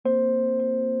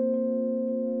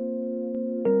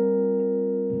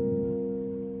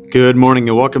Good morning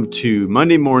and welcome to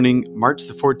Monday morning, March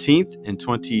the 14th in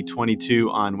 2022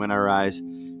 on When I Rise.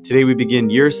 Today we begin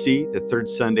Year C, the third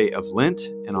Sunday of Lent,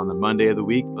 and on the Monday of the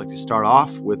week, I'd like to start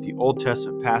off with the Old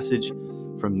Testament passage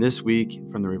from this week,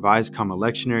 from the Revised Common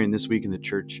Lectionary, and this week in the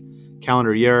church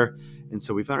calendar year. And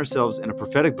so we found ourselves in a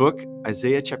prophetic book,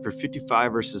 Isaiah chapter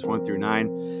 55, verses 1 through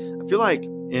 9. I feel like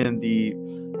in the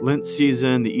Lent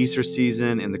season, the Easter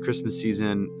season, and the Christmas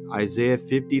season, Isaiah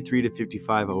 53 to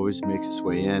 55 always makes its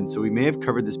way in. So we may have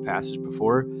covered this passage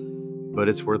before, but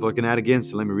it's worth looking at again.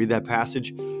 So let me read that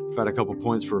passage, provide a couple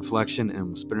points for reflection, and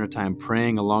we'll spend our time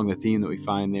praying along the theme that we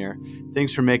find there.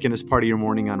 Thanks for making this part of your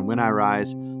morning on When I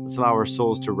Rise. Let's allow our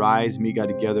souls to rise, meet God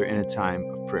together in a time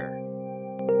of prayer.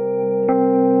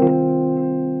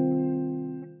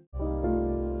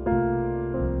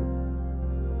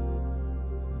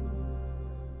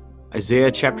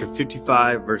 Isaiah chapter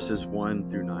 55, verses 1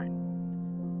 through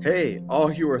 9. Hey, all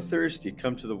who are thirsty,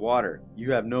 come to the water.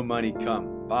 You have no money,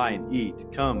 come, buy and eat.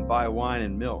 Come, buy wine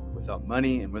and milk, without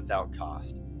money and without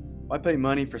cost. Why pay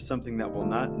money for something that will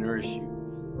not nourish you?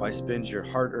 Why spend your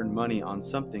hard-earned money on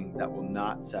something that will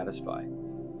not satisfy?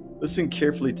 Listen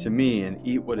carefully to me and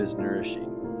eat what is nourishing.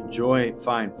 Enjoy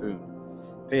fine food.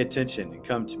 Pay attention and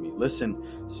come to me. Listen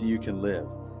so you can live.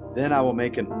 Then I will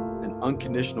make an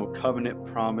unconditional covenant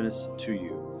promise to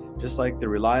you, just like the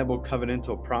reliable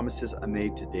covenantal promises I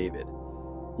made to David.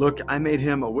 Look, I made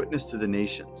him a witness to the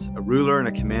nations, a ruler and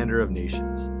a commander of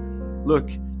nations.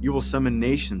 Look, you will summon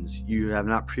nations you have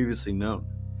not previously known.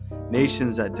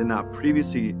 Nations that did not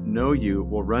previously know you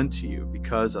will run to you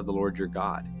because of the Lord your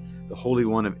God, the Holy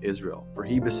One of Israel, for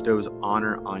he bestows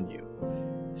honor on you.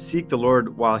 Seek the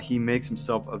Lord while he makes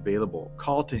himself available.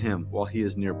 Call to him while he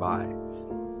is nearby.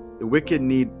 The wicked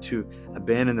need to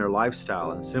abandon their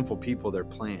lifestyle and sinful people their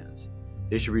plans.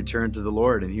 They should return to the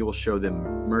Lord, and he will show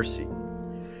them mercy,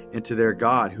 and to their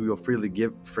God, who will freely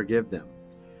forgive them.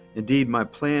 Indeed, my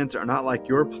plans are not like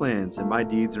your plans, and my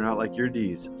deeds are not like your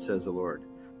deeds, says the Lord.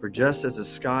 For just as the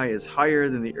sky is higher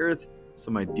than the earth, so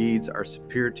my deeds are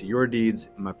superior to your deeds,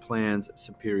 and my plans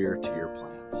superior to your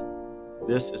plans.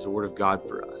 This is the word of God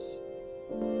for us.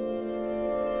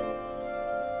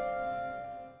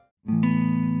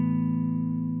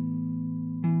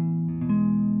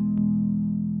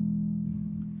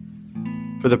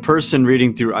 For the person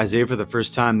reading through Isaiah for the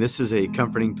first time, this is a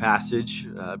comforting passage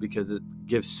because it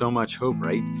gives so much hope,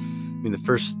 right? I mean, the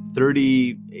first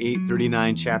 38,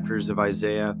 39 chapters of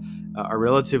Isaiah are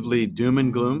relatively doom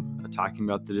and gloom, talking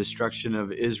about the destruction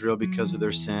of Israel because of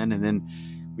their sin. And then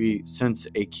we sense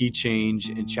a key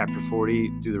change in chapter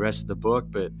 40 through the rest of the book.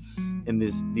 But in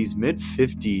these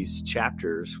mid-50s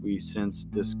chapters, we sense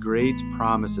this great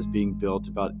promise is being built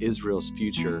about Israel's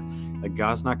future, that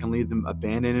God's not going to leave them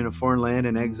abandoned in a foreign land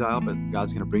in exile, but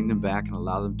God's going to bring them back and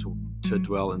allow them to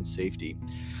dwell in safety.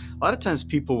 A lot of times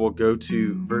people will go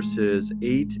to verses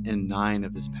 8 and 9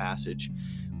 of this passage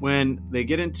when they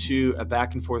get into a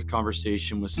back and forth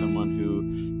conversation with someone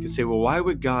who could say, well, why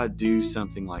would God do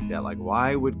something like that? Like,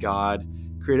 why would God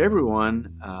create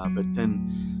everyone, but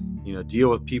then deal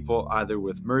with people either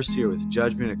with mercy or with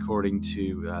judgment according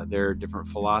to their different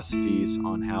philosophies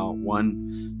on how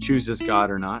one chooses God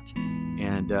or not?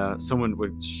 And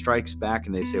someone strikes back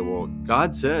and they say, well,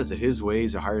 God says that his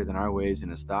ways are higher than our ways and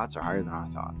his thoughts are higher than our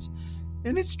thoughts.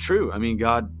 And it's true. I mean,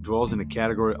 God dwells in a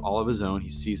category all of his own.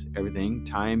 He sees everything.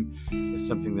 Time is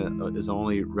something that is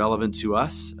only relevant to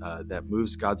us, that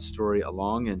moves God's story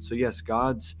along. And so, yes,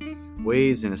 God's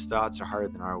ways and his thoughts are higher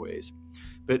than our ways.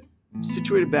 But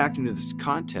situated back into this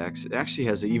context, it actually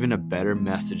has even a better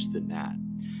message than that.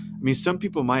 I mean, some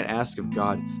people might ask of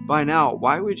God, by now,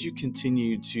 why would you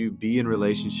continue to be in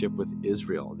relationship with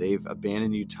Israel? They've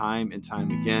abandoned you time and time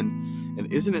again.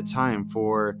 And isn't it time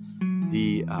for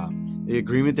the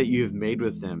agreement that you have made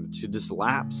with them to just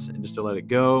lapse and just to let it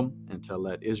go and to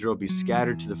let Israel be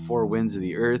scattered to the four winds of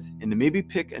the earth and to maybe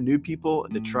pick a new people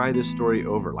and to try this story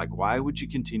over? Like, why would you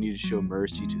continue to show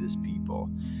mercy to this people?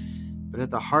 But at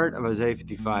the heart of Isaiah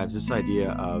 55 is this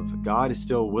idea of God is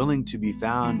still willing to be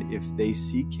found if they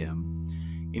seek him.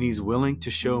 And he's willing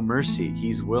to show mercy.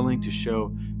 He's willing to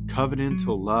show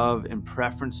covenantal love and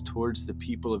preference towards the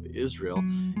people of Israel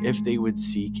if they would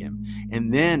seek him.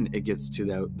 And then it gets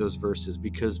to those verses,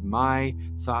 because my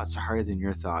thoughts are higher than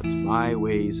your thoughts. My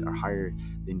ways are higher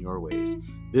than your ways.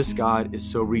 This God is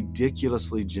so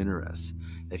ridiculously generous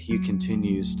that he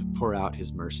continues to pour out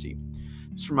his mercy.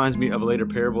 This reminds me of a later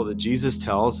parable that Jesus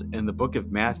tells in the book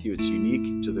of Matthew. It's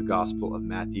unique to the Gospel of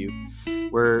Matthew,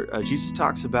 where Jesus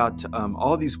talks about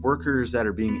all these workers that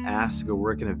are being asked to go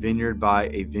work in a vineyard by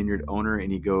a vineyard owner,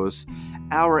 and he goes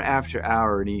hour after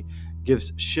hour, and he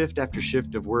gives shift after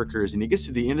shift of workers. And he gets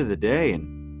to the end of the day,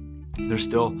 and there's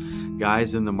still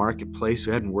guys in the marketplace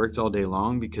who hadn't worked all day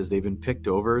long because they've been picked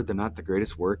over. They're not the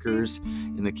greatest workers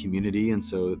in the community, and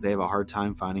so they have a hard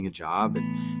time finding a job.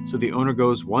 And so the owner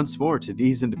goes once more to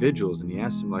these individuals, and he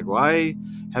asks them, like, why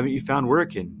haven't you found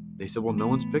work? And they said, well, no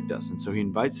one's picked us. And so he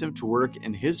invites them to work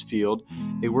in his field.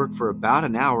 They work for about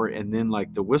an hour, and then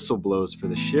like the whistle blows for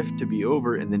the shift to be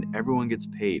over, and then everyone gets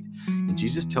paid. And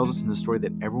Jesus tells us in the story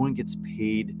that everyone gets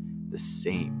paid the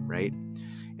same, right?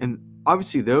 And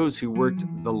obviously those who worked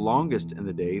the longest in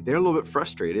the day, they're a little bit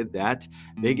frustrated that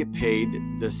they get paid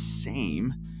the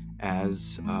same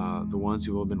as the ones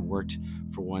who have been worked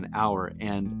for 1 hour.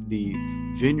 And the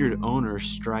vineyard owner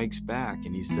strikes back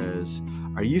and he says,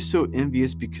 are you so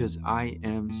envious because I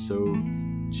am so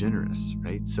generous,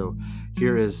 right? So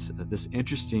here is this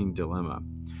interesting dilemma.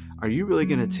 Are you really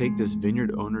going to take this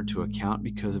vineyard owner to account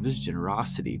because of his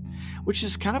generosity? Which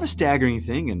is kind of a staggering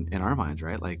thing in our minds,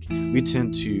 right? Like, we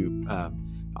tend to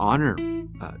honor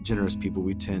generous people.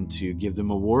 We tend to give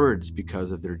them awards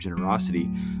because of their generosity.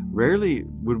 Rarely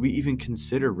would we even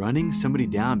consider running somebody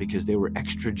down because they were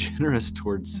extra generous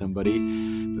towards somebody.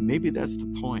 But maybe that's the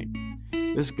point.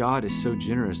 This God is so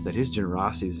generous that his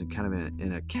generosity is kind of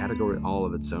in a category all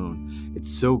of its own. It's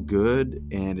so good,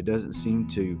 and it doesn't seem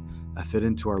to fit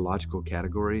into our logical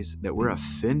categories that we're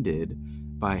offended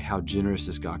by how generous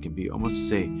this God can be. Almost to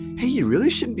say, hey, you really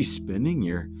shouldn't be spending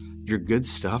your good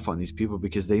stuff on these people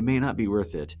because they may not be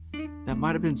worth it. That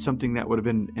might have been something that would have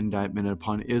been indictment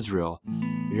upon Israel.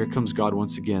 But here comes God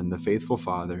once again, the faithful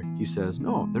Father. He says,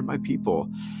 no, they're my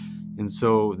people. And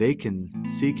so they can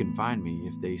seek and find me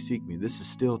if they seek me. This is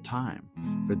still time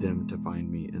for them to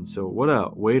find me. And so what a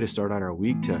way to start out our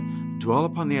week, to dwell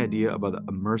upon the idea about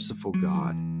a merciful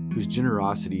God whose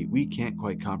generosity we can't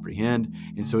quite comprehend.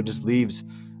 And so it just leaves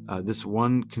this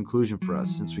one conclusion for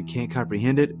us. Since we can't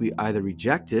comprehend it, we either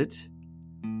reject it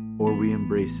or we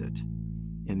embrace it.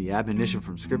 And the admonition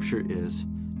from Scripture is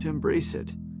to embrace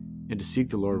it and to seek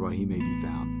the Lord while he may be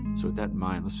found. So with that in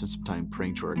mind, let's spend some time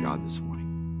praying to our God this morning.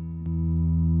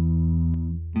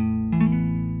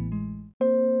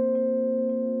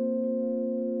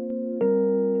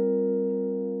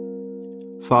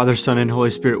 Father, Son, and Holy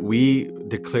Spirit, we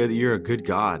declare that you're a good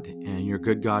God, and you're a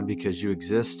good God because you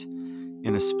exist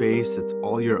in a space that's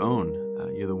all your own.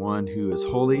 You're the one who is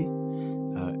holy.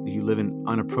 You live in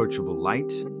unapproachable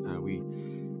light. We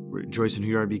rejoice in who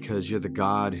you are because you're the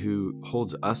God who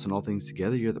holds us and all things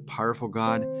together. You're the powerful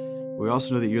God. We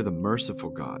also know that you're the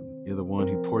merciful God. You're the one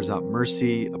who pours out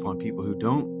mercy upon people who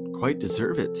don't quite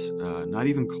deserve it, not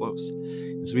even close.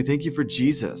 And so we thank you for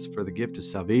Jesus, for the gift of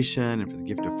salvation and for the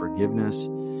gift of forgiveness,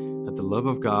 that the love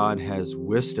of God has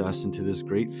whisked us into this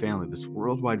great family, this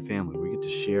worldwide family. We get to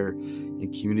share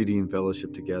in community and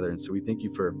fellowship together. And so we thank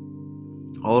you for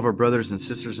all of our brothers and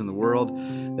sisters in the world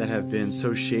that have been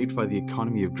so shaped by the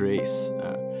economy of grace,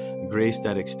 grace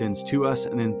that extends to us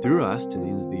and then through us to the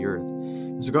ends of the earth.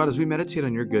 And so God, as we meditate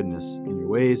on your goodness and your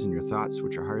ways and your thoughts,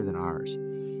 which are higher than ours,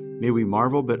 may we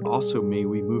marvel, but also may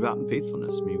we move out in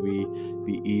faithfulness. May we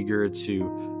be eager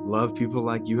to love people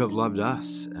like you have loved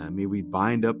us. May we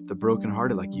bind up the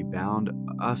brokenhearted like you bound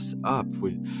us up.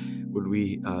 Would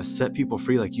we set people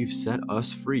free like you've set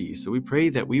us free? So we pray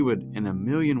that we would, in a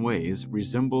million ways,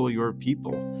 resemble your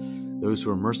people, those who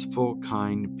are merciful,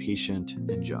 kind, patient,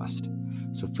 and just.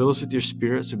 So fill us with your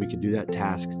Spirit so we can do that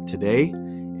task today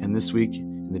and this week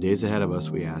and the days ahead of us,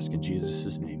 we ask in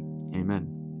Jesus' name. Amen.